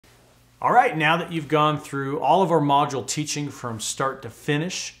All right, now that you've gone through all of our module teaching from start to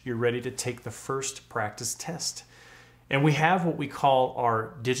finish, you're ready to take the first practice test. And we have what we call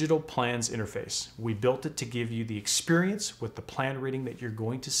our digital plans interface. We built it to give you the experience with the plan reading that you're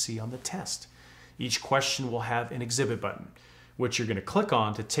going to see on the test. Each question will have an exhibit button, which you're going to click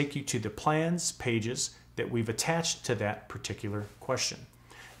on to take you to the plans pages that we've attached to that particular question.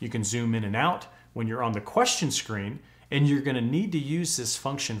 You can zoom in and out when you're on the question screen, and you're going to need to use this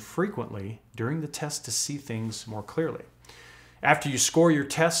function frequently during the test to see things more clearly. After you score your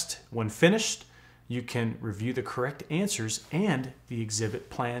test, when finished, you can review the correct answers and the exhibit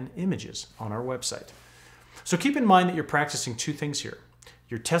plan images on our website. So keep in mind that you're practicing two things here: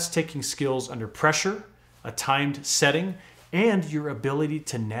 your test-taking skills under pressure, a timed setting, and your ability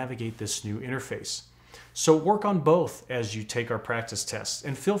to navigate this new interface. So work on both as you take our practice tests,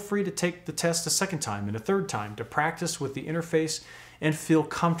 and feel free to take the test a second time and a third time to practice with the interface and feel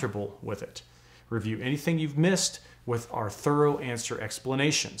comfortable with it. Review anything you've missed with our thorough answer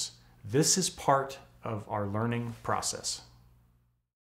explanations. This is part of our learning process.